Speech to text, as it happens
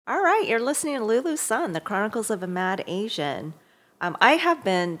All right, you're listening to Lulu's Son, the Chronicles of a Mad Asian. I have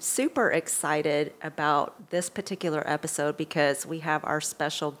been super excited about this particular episode because we have our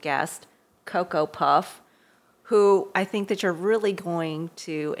special guest, Coco Puff, who I think that you're really going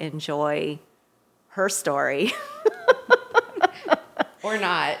to enjoy her story. Or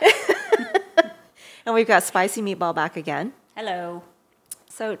not. And we've got Spicy Meatball back again. Hello.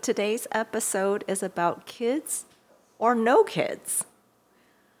 So today's episode is about kids or no kids.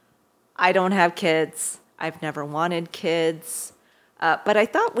 I don't have kids. I've never wanted kids. But I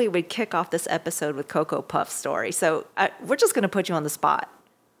thought we would kick off this episode with Coco Puff's story. So we're just going to put you on the spot.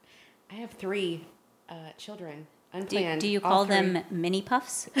 I have three children, Do unplanned. you call them mini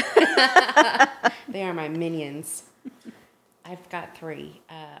puffs? They are my minions. I've got three.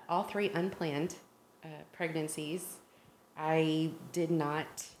 All three unplanned pregnancies. I did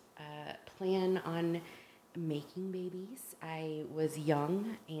not plan on making babies. I was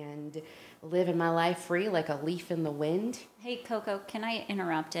young and living my life free like a leaf in the wind. Hey, Coco, can I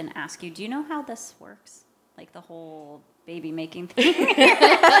interrupt and ask you, do you know how this works? Like the whole baby making thing?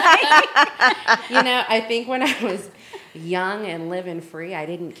 I think when I was young and living free, I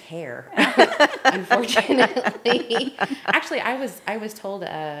didn't care. Unfortunately, actually, I was told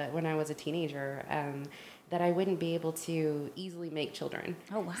when I was a teenager that I wouldn't be able to easily make children.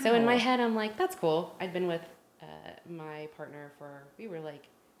 Oh, wow. So in my head, I'm like, that's cool. I'd been with my partner we were like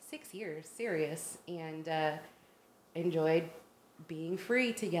 6 years, serious, and enjoyed being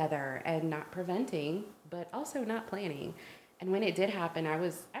free together and not preventing, but also not planning. And when it did happen, I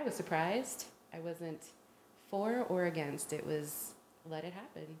was surprised. I wasn't for or against. It was let it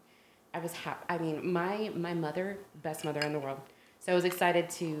happen. I was happy. I mean, my mother, best mother in the world. So I was excited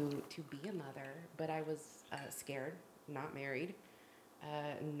to be a mother, but I was scared, not married,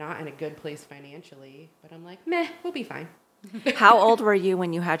 not in a good place financially. But I'm like, meh, we'll be fine. How old were you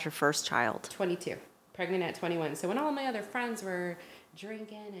when you had your first child? 22, pregnant at 21. So when all my other friends were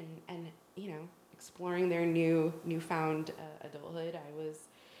drinking and exploring their newfound adulthood, I was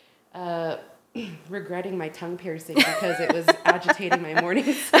regretting my tongue piercing because it was agitating my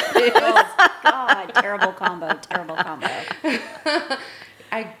mornings. Oh, God. Terrible combo. Terrible combo.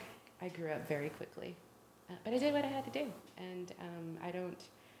 I grew up very quickly, but I did what I had to do, and I don't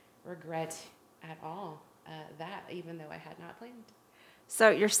regret at all that, even though I had not planned. So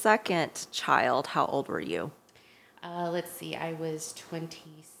your second child, how old were you? Let's see, I was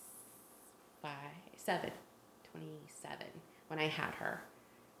 27 when I had her.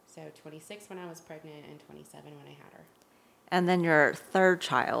 So 26 when I was pregnant and 27 when I had her. And then your third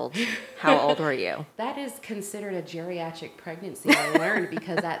child, how old were you? That is considered a geriatric pregnancy, I learned,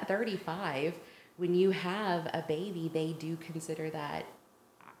 because at 35, when you have a baby, they do consider that.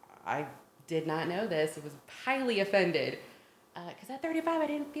 I did not know this. I was highly offended. Because at 35, I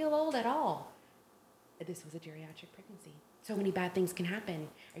didn't feel old at all. This was a geriatric pregnancy. So many bad things can happen.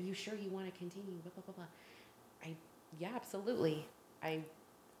 Are you sure you want to continue? Blah, blah, blah, blah. Yeah, absolutely.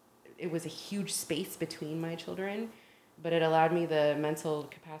 It was a huge space between my children, but it allowed me the mental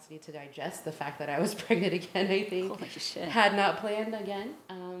capacity to digest the fact that I was pregnant again, I think. Holy shit. Had not planned again,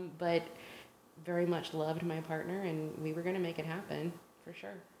 but very much loved my partner, and we were going to make it happen, for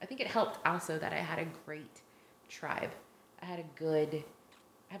sure. I think it helped also that I had a great tribe. I have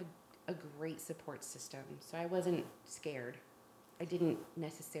a great support system, so I wasn't scared. I didn't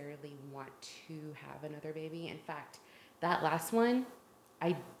necessarily want to have another baby. In fact, that last one,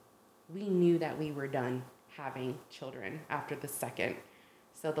 we knew that we were done having children after the second.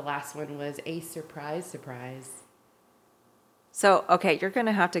 So the last one was a surprise. So, okay, you're going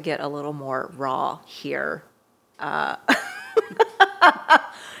to have to get a little more raw here.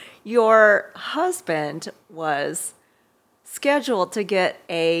 Your husband was scheduled to get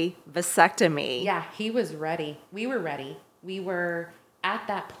a vasectomy. Yeah, he was ready. We were ready. We were at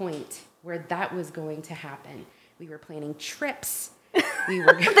that point where that was going to happen. We were planning trips. They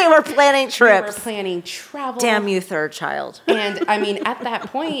were planning trips. We were planning travel. Damn you, third child. And I mean, at that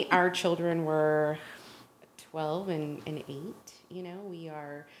point, our children were 12 and 8. We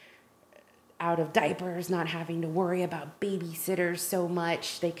are out of diapers, not having to worry about babysitters so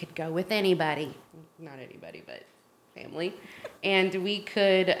much. They could go with anybody. Not anybody, but family. And we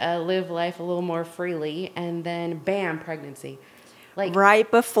could live life a little more freely. And then, bam, pregnancy. Like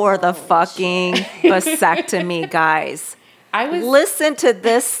Right before the fucking vasectomy, guys. Listen to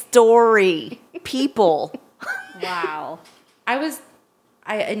this story, people. Wow.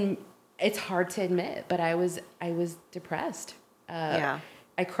 And it's hard to admit, but I was depressed. Yeah.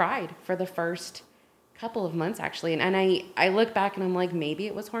 I cried for the first couple of months actually. And I look back and I'm like, maybe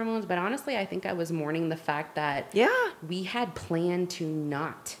it was hormones, but honestly, I think I was mourning the fact that we had planned to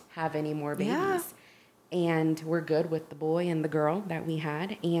not have any more babies. And we're good with the boy and the girl that we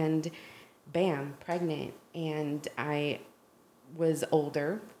had. And bam, pregnant. And I was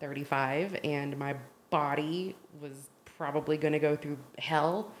older, 35, and my body was probably going to go through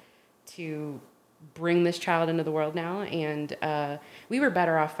hell to bring this child into the world now. And we were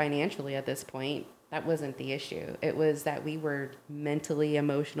better off financially at this point. That wasn't the issue. It was that we were mentally,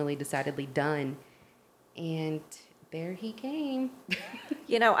 emotionally, decidedly done. And there he came.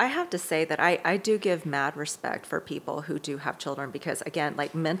 You know, I have to say that I do give mad respect for people who do have children because, again,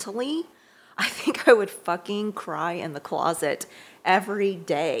 like mentally, I think I would fucking cry in the closet every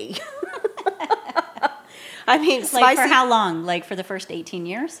day. I mean, Like for how long? Like for the first 18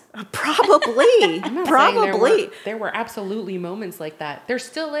 years? I'm Probably. not saying Probably. there were absolutely moments like that. There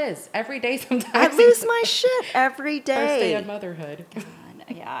still is. Every day sometimes. I lose my shit every First day of day. motherhood. God,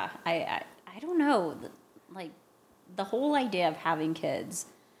 yeah. I don't know. Like the whole idea of having kids,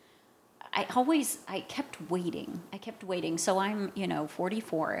 I kept waiting. So I'm,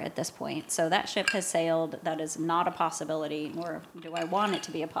 44 at this point. So that ship has sailed. That is not a possibility, nor do I want it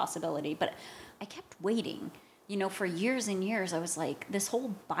to be a possibility. But I kept waiting. For years and years, I was like, this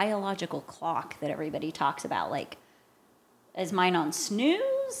whole biological clock that everybody talks about, like, is mine on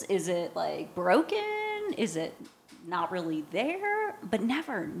snooze? Is it like broken? Is it not really there? But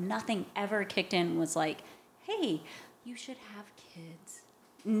nothing ever kicked in was like, hey, you should have kids.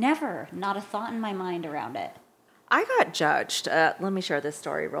 Never, not a thought in my mind around it. I got judged. Let me share this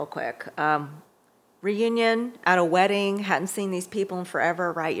story real quick. Reunion at a wedding, hadn't seen these people in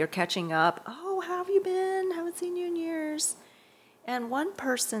forever, right? You're catching up. Oh, how have you been? Haven't seen you in years. And one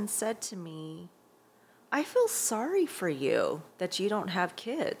person said to me, I feel sorry for you that you don't have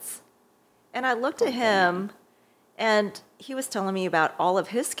kids. And I looked at him and he was telling me about all of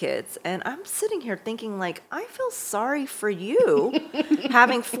his kids. And I'm sitting here thinking like, I feel sorry for you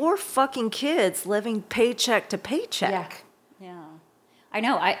having 4 fucking kids living paycheck to paycheck. Yeah. I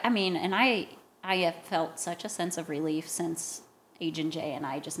know. I mean, and I have felt such a sense of relief since Agent J and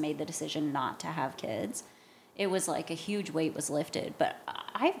I just made the decision not to have kids. It was like a huge weight was lifted, but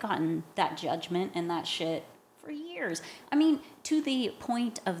I've gotten that judgment and that shit for years. I mean, to the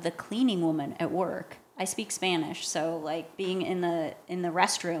point of the cleaning woman at work. I speak Spanish, so like being in the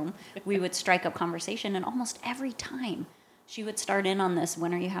restroom, we would strike up conversation, and almost every time she would start in on this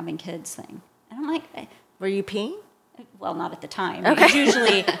 "when are you having kids" thing, and I'm like, Were you peeing? well, not at the time. Okay. It was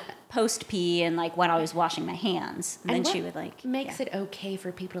usually post pee and like when I was washing my hands. And then what she would like makes it okay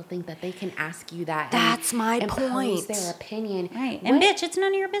for people to think that they can ask you that. That's my impose point. their opinion. right. And bitch, it's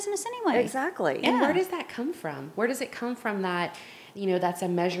none of your business anyway. Exactly. And Yeah. where does that come from? Where does it come from that, that's a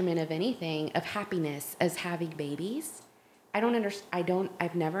measurement of anything, of happiness as having babies? I've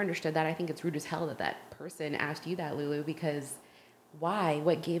never understood that. I think it's rude as hell that person asked you that, Lulu, because why?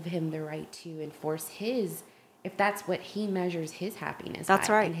 What gave him the right to enforce if that's what he measures his happiness That's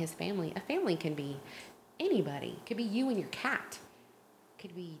by right. in his family? A family can be anybody. It could be you and your cat.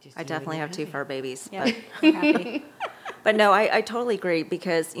 Could be just I you definitely and have your 2 hubby. fur babies. Yeah, I'm happy. But no, I totally agree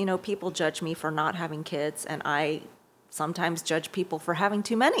because, people judge me for not having kids and I sometimes judge people for having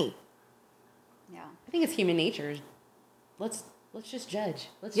too many. Yeah. I think it's human nature. Let's just judge.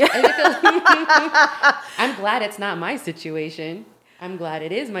 Yeah. I'm glad it's not my situation. I'm glad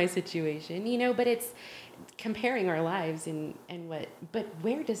it is my situation, but it's comparing our lives but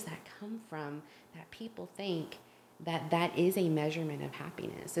where does that come from that people think that is a measurement of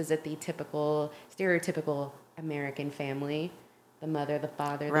happiness? Is it the typical, stereotypical American family? The mother, the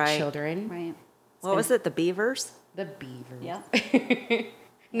father, Right. the children? Right. What was it? The beavers? The beavers. Yeah.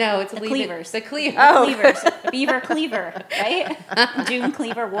 No, it's The leave it- cleavers. The cleavers. Oh. Cleavers. Beaver Cleaver, right? June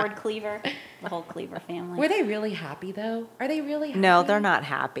Cleaver, Ward Cleaver, the whole Cleaver family. Were they really happy, though? Are they really happy? No, they're not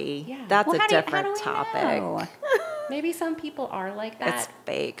happy. Yeah. That's Well, a how do different we topic. know? Maybe some people are like It's that.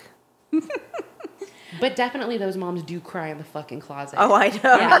 fake. But definitely those moms do cry in the fucking closet. Oh, I know.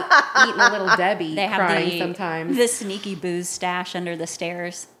 Yeah. Eating a little Debbie, They have crying sometimes. the sneaky booze stash under the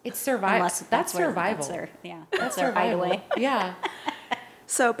stairs. It's survival. Unless That's where- survival. That's their hideaway. Yeah.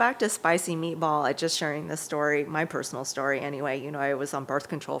 So back to spicy meatball, I just sharing this story, my personal story anyway. I was on birth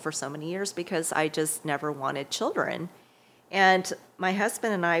control for so many years because I just never wanted children. And my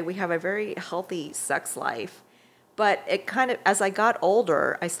husband and I, we have a very healthy sex life. But it kind of, as I got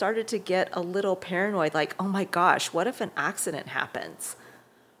older, I started to get a little paranoid, like, oh my gosh, what if an accident happens?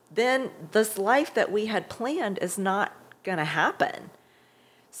 Then this life that we had planned is not going to happen.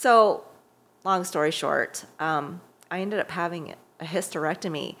 So long story short, I ended up having a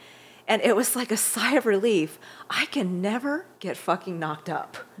hysterectomy. And it was like a sigh of relief. I can never get fucking knocked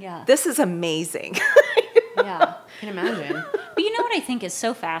up. Yeah. This is amazing. Yeah. I can imagine. But you know what I think is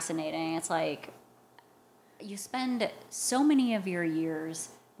so fascinating? It's like you spend so many of your years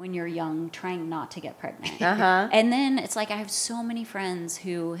when you're young trying not to get pregnant. Uh-huh. And then it's like I have so many friends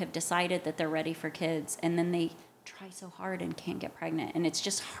who have decided that they're ready for kids, and then they try so hard and can't get pregnant. And it's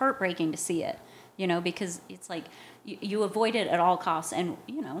just heartbreaking to see it, you know, because it's like you avoid it at all costs. And,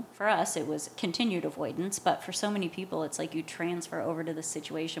 you know, for us, it was continued avoidance. But for so many people, it's like you transfer over to the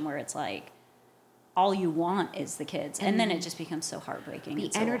situation where it's like, all you want is the kids, and then it just becomes so heartbreaking. The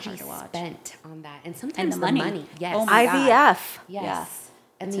it's so energy hard to watch. spent on that, and sometimes the the money. money. Yes. Oh my God. IVF. Yes. Yeah.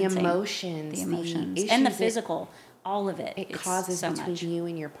 And It's the insane. emotions, The emotions, issues and the it- physical, all of it. it It's causes so between much. you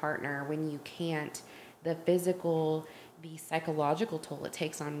and your partner when you can't. The physical, the psychological toll it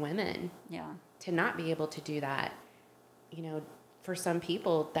takes on women Yeah, to not be able to do that. You know, for some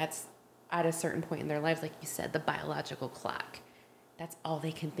people, that's at a certain point in their lives, like you said, the biological clock. That's all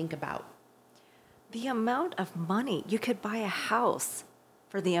they can think about. The amount of money, you could buy a house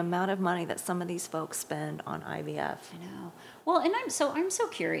for the amount of money that some of these folks spend on IVF. I know. Well, and I'm so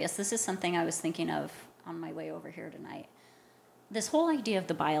curious. This is something I was thinking of on my way over here tonight. This whole idea of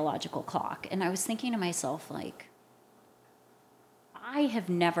the biological clock, and I was thinking to myself, like, I have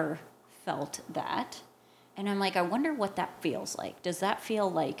never felt that. And I'm like, I wonder what that feels like. Does that feel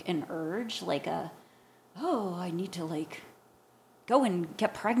like an urge? Like I need to like go and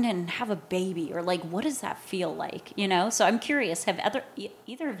get pregnant and have a baby? Or like, what does that feel like? You know? So I'm curious, have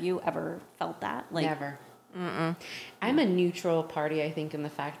either of you ever felt that? Like, Never. I'm a neutral party, I think, in the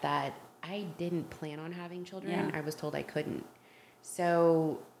fact that I didn't plan on having children. Yeah. I was told I couldn't.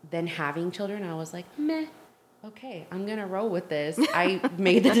 So then having children, I was like, meh, okay, I'm going to roll with this. I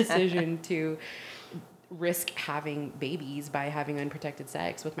made the decision to risk having babies by having unprotected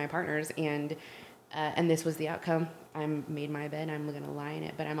sex with my partners, and this was the outcome. I made my bed. I'm going to lie in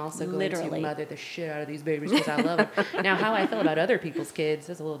it, but I'm also going Literally. to mother the shit out of these babies because I love them. Now, how I feel about other people's kids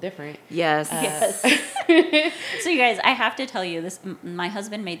is a little different. Yes. Yes. So you guys, I have to tell you this. My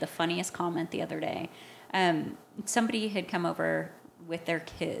husband made the funniest comment the other day. Somebody had come over with their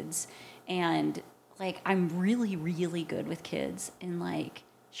kids, and like, I'm really, really good with kids in like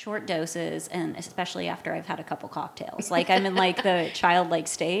short doses, and especially after I've had a couple cocktails. Like, I'm in like the childlike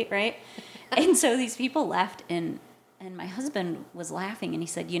state, right? And so these people left, and my husband was laughing, and he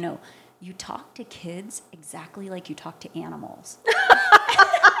said, you know, you talk to kids exactly like you talk to animals.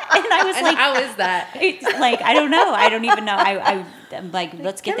 And I was like, how is that? It's like, I don't know. I don't even know. I'm like,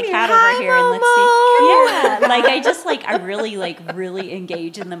 let's get the cat Hi, over here and let's Momo. see. Yeah. Like, I just I really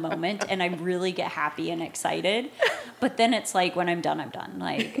engage in the moment, and I really get happy and excited. But then it's like, when I'm done, I'm done.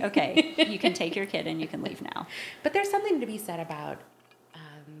 Like, okay, you can take your kid and you can leave now. But there's something to be said about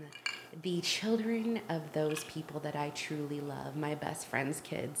the children of those people that I truly love, my best friend's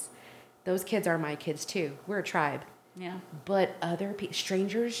kids. Those kids are my kids too. We're a tribe. Yeah. But other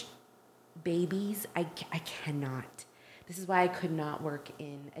strangers, babies, I cannot. This is why I could not work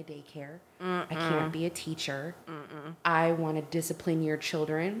in a daycare. I can't be a teacher. I want to discipline your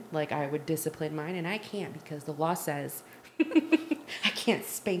children like I would discipline mine, and I can't because the law says I can't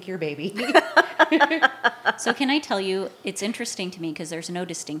spank your baby. So can I tell you, it's interesting to me because there's no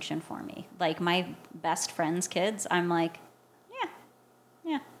distinction for me. Like, my best friend's kids, I'm like,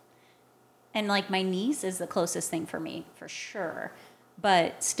 yeah. And like, my niece is the closest thing for me, for sure.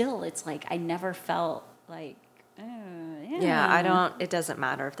 But still, it's like, I never felt like, It doesn't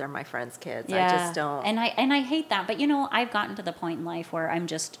matter if they're my friends' kids. Yeah. I just don't. And I hate that. But, you know, I've gotten to the point in life where I'm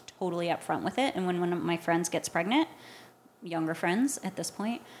just totally upfront with it. And when one of my friends gets pregnant, younger friends at this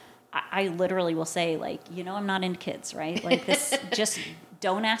point, I literally will say, like, you know, I'm not into kids, right? Like, this, just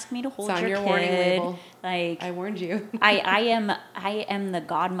don't ask me to hold It's on your your kid. warning label. Like, I warned you. I am the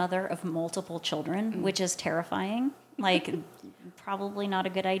godmother of multiple children, which is terrifying. Like, probably not a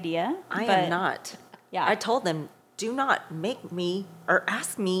good idea. I but am not. Yeah. I told them, do not make me or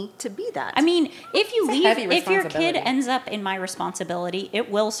ask me to be that. I mean, if you It's a leave, heavy if your kid responsibility. ends up in my responsibility,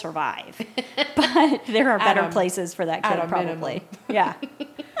 it will survive. But there are better a- places for that at kid, a probably. Yeah.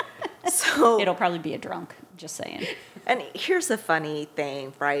 so It'll probably be a drunk, just saying. And here's the funny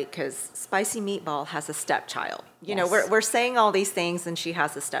thing, right? Because Spicy Meatball has a stepchild. You know, Yes. we're saying all these things, and she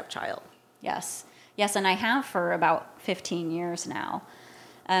has a stepchild. Yes. Yes, and I have for about 15 years now.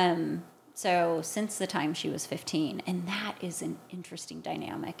 So since the time she was 15, and that is an interesting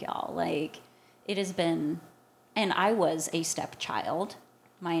dynamic, y'all. Like, it has been, and I was a stepchild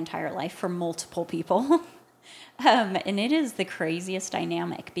my entire life for multiple people. And it is the craziest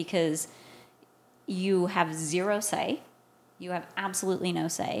dynamic because you have zero say. You have absolutely no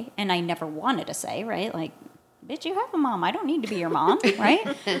say. And I never wanted to say, right? Like, bitch, you have a mom. I don't need to be your mom,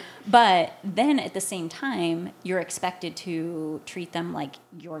 right? But then at the same time, you're expected to treat them like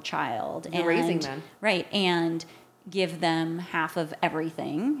your child. You're raising them. Right. And give them half of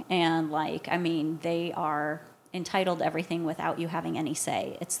everything. And like, I mean, they are entitled to everything without you having any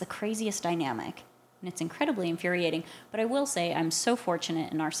say. It's the craziest dynamic. And it's incredibly infuriating. But I will say I'm so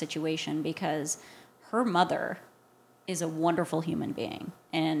fortunate in our situation because her mother is a wonderful human being.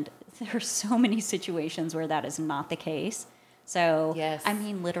 And there are so many situations where that is not the case. So, yes. I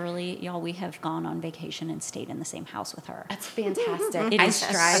mean, literally, y'all, we have gone on vacation and stayed in the same house with her. That's fantastic. It I is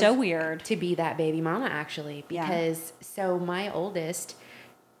strive so weird to be that baby mama, actually, Yeah. because so my oldest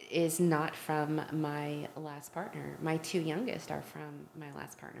is not from my last partner. My two youngest are from my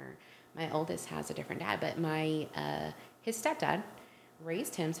last partner. My oldest has a different dad, but my his stepdad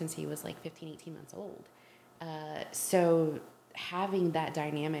raised him since he was like 15, 18 months old. So having that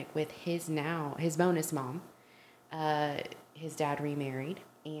dynamic with his bonus mom, his dad remarried,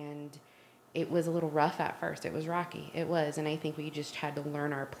 and it was a little rough at first. It was rocky. It was, and I think we just had to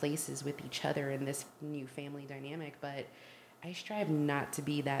learn our places with each other in this new family dynamic. But I strive not to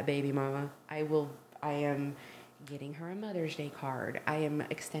be that baby mama. I am getting her a Mother's Day card. I am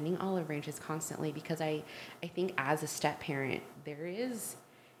extending olive branches constantly because I think as a step parent,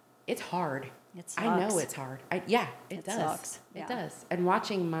 it's hard. It sucks. I know it's hard. It does. Sucks. It Yeah. does. And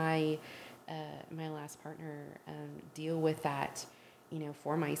watching my last partner deal with that,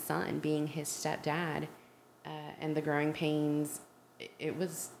 for my son being his stepdad, and the growing pains,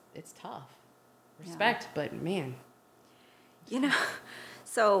 it's tough. Respect, but man.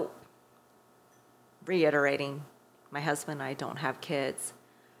 So reiterating, my husband and I don't have kids,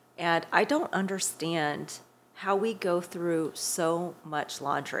 and I don't understand how we go through so much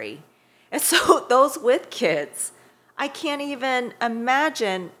laundry. And so those with kids, I can't even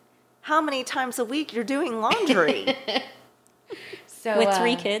imagine how many times a week you're doing laundry. So with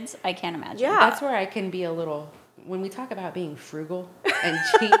 3 kids. I can't imagine. Yeah. That's where I can be a little, when we talk about being frugal and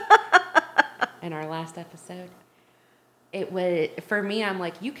cheap in our last episode, for me, I'm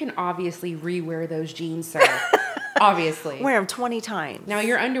like, you can obviously rewear those jeans, sir. Obviously. Wear them 20 times. Now,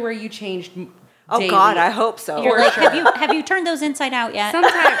 your underwear you changed Oh, daily. God, I hope so. You're like, have you turned those inside out yet?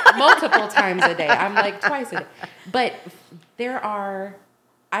 Sometimes, multiple times a day. I'm like, twice a day. But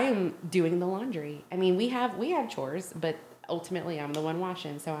I am doing the laundry. I mean, we have chores, but ultimately I'm the one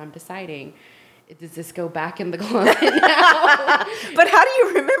washing, so I'm deciding, does this go back in the closet now? But how do you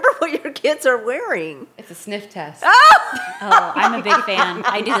remember what your kids are wearing? It's a sniff test. Oh, I'm a big fan.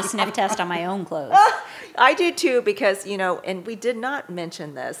 I do the sniff test on my own clothes. I do too because, and we did not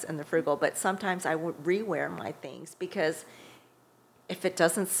mention this in the frugal, but sometimes I would rewear my things because if it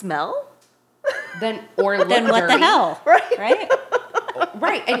doesn't smell, Then what Then what the hell? Right?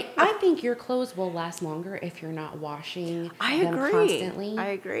 Right. And I think your clothes will last longer if you're not washing them constantly. I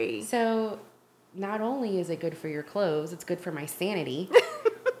agree. So not only is it good for your clothes, it's good for my sanity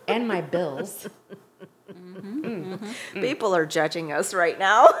and my bills. People are judging us right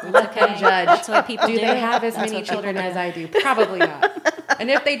now. Let them judge. That's what people do. Do they have as That's many what people children do. as I do? Probably not. And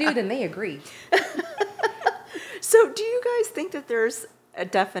if they do, then they agree. So do you guys think that there's a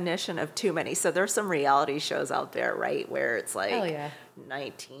definition of too many? So there's some reality shows out there, right, where it's like Hell yeah.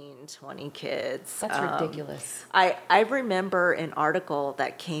 19, 20 kids. That's ridiculous. I remember an article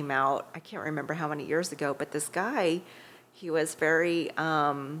that came out, I can't remember how many years ago, but this guy, he was very,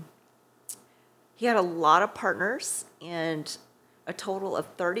 he had a lot of partners and a total of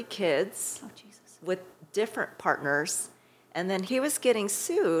 30 kids Oh, Jesus. with different partners. And then he was getting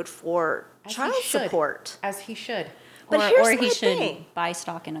sued for As he child should. support. As he should. But here's or my he should thing. buy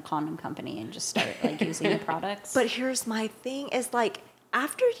stock in a condom company and just start like using the products. But here's my thing is like,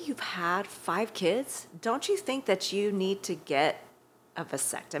 after you've had 5 kids, don't you think that you need to get a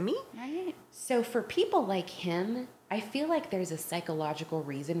vasectomy? right? So for people like him, I feel like there's a psychological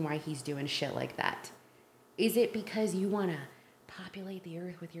reason why he's doing shit like that. Is it because you want to populate the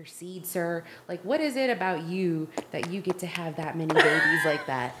earth with your seed, sir? Like, what is it about you that you get to have that many babies like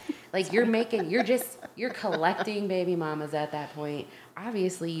that? Like, you're collecting baby mamas at that point.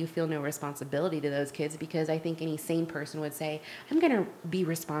 Obviously, you feel no responsibility to those kids because I think any sane person would say, I'm going to be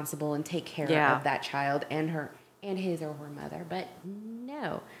responsible and take care Yeah. of that child and his or her mother. But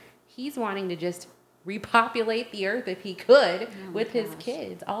no, he's wanting to just repopulate the earth if he could with his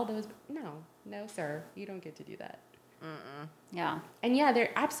kids. All those, no, sir, you don't get to do that. Yeah. And yeah, there's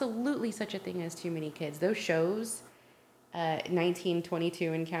absolutely such a thing as too many kids. Those shows, 19,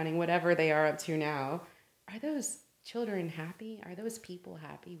 22 and counting, whatever they are up to now, are those children happy? Are those people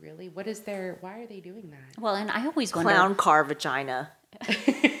happy, really? Why are they doing that? Well, and I always wonder. Clown car vagina.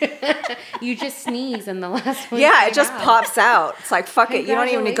 You just sneeze and the last one Yeah, came it just out. pops out. It's like, fuck it. You don't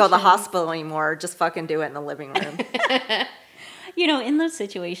even need to go to the Congratulations. hospital anymore. Just fucking do it in the living room. In those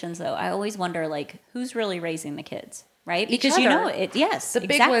situations, though, I always wonder, like, who's really raising the kids, right? Each Because other. it. Yes, The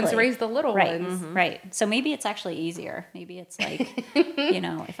big exactly. ones raise the little right, ones. right. So maybe it's actually easier. Maybe it's like,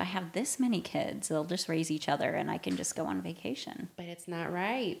 if I have this many kids, they'll just raise each other, and I can just go on vacation. But it's not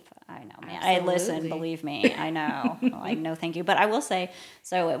right. I know, man. I listen, Absolutely. believe me. I know. Like, no, thank you. But I will say,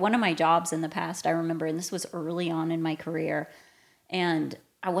 so at one of my jobs in the past, I remember, and this was early on in my career, and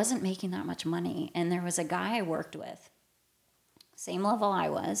I wasn't making that much money, and there was a guy I worked with, same level I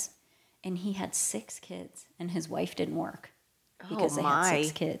was, and he had 6 kids, and his wife didn't work because they had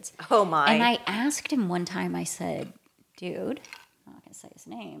 6 kids. Oh, my. And I asked him one time, I said, dude, I'm not going to say his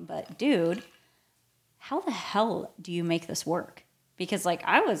name, but dude, how the hell do you make this work? Because, like,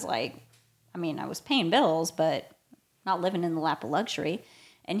 I was paying bills, but not living in the lap of luxury.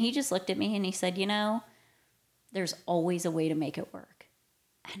 And he just looked at me and he said, there's always a way to make it work.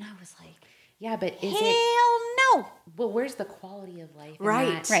 And I was like, Yeah, but is hell it... no. Well, where's the quality of life in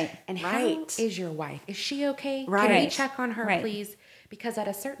Right. that? Right. And how Right. is your wife? Is she okay? Can we Right. check on her, Right. please? Because at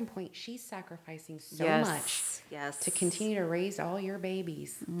a certain point, she's sacrificing so Yes. much Yes. to continue to raise all your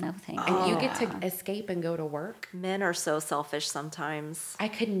babies. No, thank And you. you get to escape and go to work. Men are so selfish sometimes. I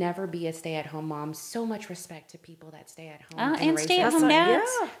could never be a stay-at-home mom. So much respect to people that stay at home And raise stay-at-home their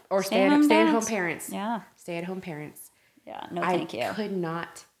dads. Yeah. or Stay-at-home stay-at-home dads. parents. Yeah. Stay-at-home parents. Yeah, no, thank you. I could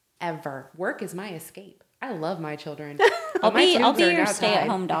not ever. Work is my escape. I love my children. I'll My be tubes are your outside.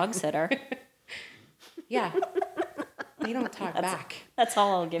 stay-at-home dog sitter. Yeah. They don't talk back. That's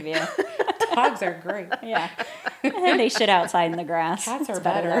all I'll give you. Dogs are great. Yeah. And they shit outside in the grass. Cats It's are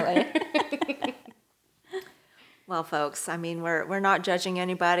better. that way. Well, folks, I mean, we're not judging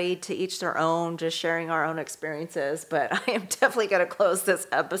anybody, to each their own, just sharing our own experiences. But I am definitely going to close this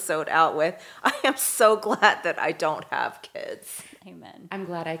episode out with, I am so glad that I don't have kids. Amen. I'm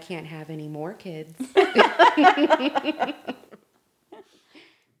glad I can't have any more kids.